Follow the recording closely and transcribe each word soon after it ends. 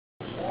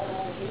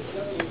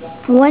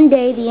One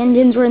day, the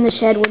engines were in the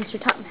shed when Sir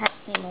Topham Hatt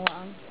came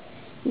along.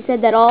 He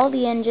said that all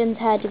the engines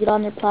had to get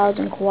on their plows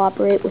and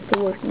cooperate with the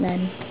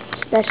workmen,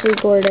 especially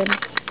Gordon.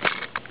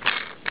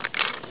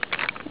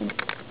 And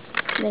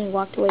then he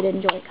walked away to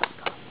enjoy a cup of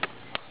coffee.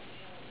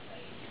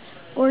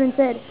 Gordon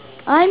said,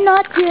 "I'm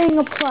not carrying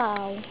a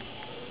plow."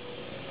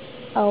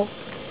 Oh.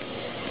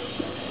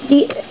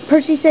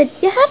 Percy said,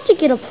 "You have to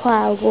get a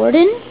plow,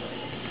 Gordon."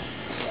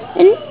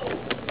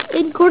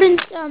 And Gordon,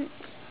 Sir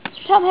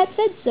Topham Hatt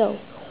said so.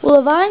 "Well,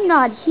 if I'm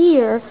not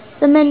here,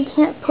 the men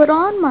can't put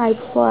on my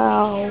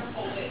plow."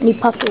 And he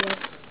puffed away.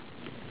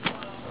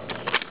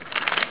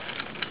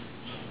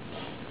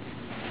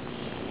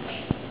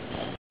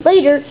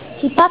 Later,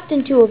 he puffed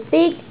into a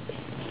big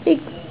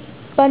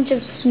bunch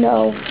of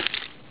snow.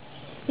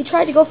 He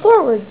tried to go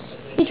forwards.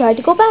 He tried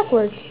to go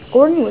backwards.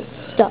 Gordon was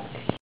stuck.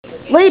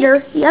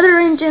 Later, the other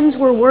engines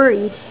were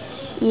worried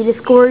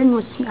if Gordon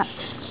was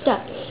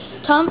stuck.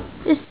 Thomas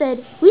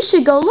said, "We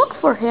should go look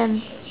for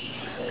him."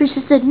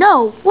 Percy said,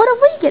 "No, what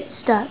if we get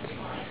stuck?"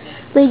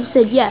 Lady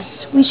said, "Yes,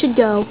 we should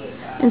go."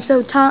 And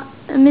so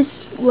Thomas,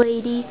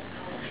 Lady,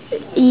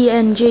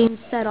 and James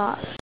set off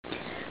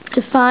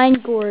to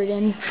find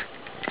Gordon.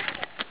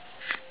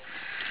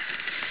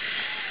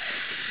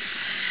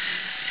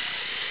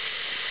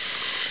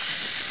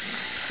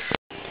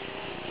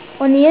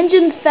 When the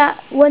engines got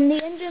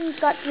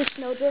to the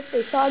snowdrift,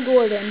 they saw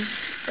Gordon.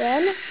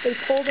 Then they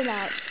pulled him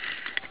out.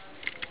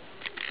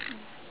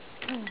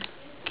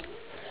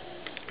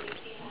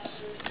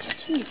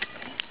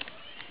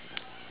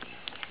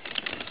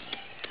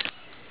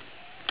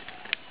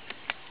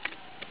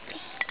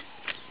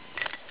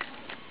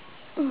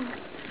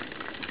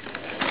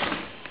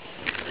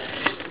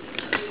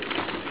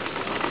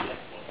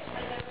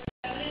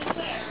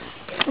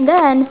 And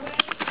then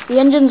the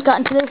engines got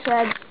into their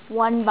sheds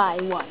one by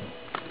one.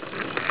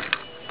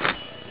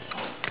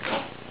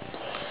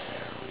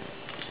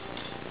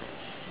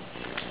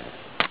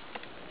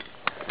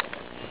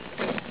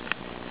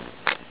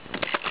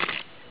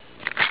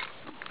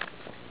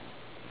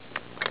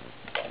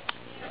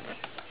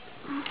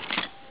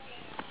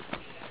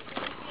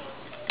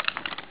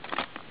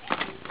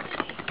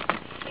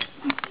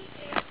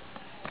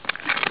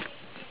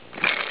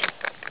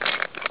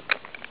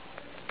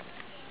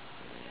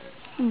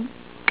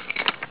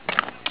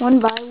 One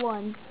by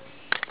one.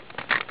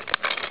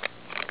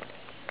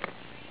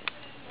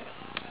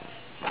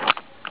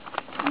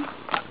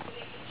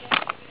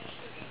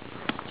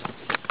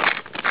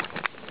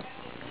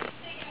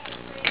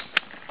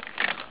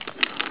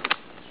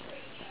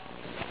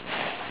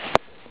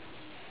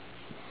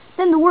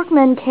 Then the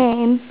workmen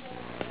came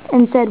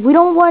and said, "We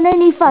don't want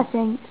any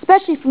fussing,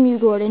 especially from you,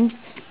 Gordon.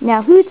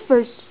 Now who's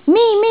first?"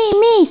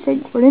 Me,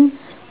 said Gordon.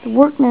 The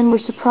workmen were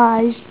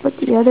surprised, but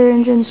the other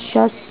engines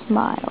just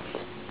smiled.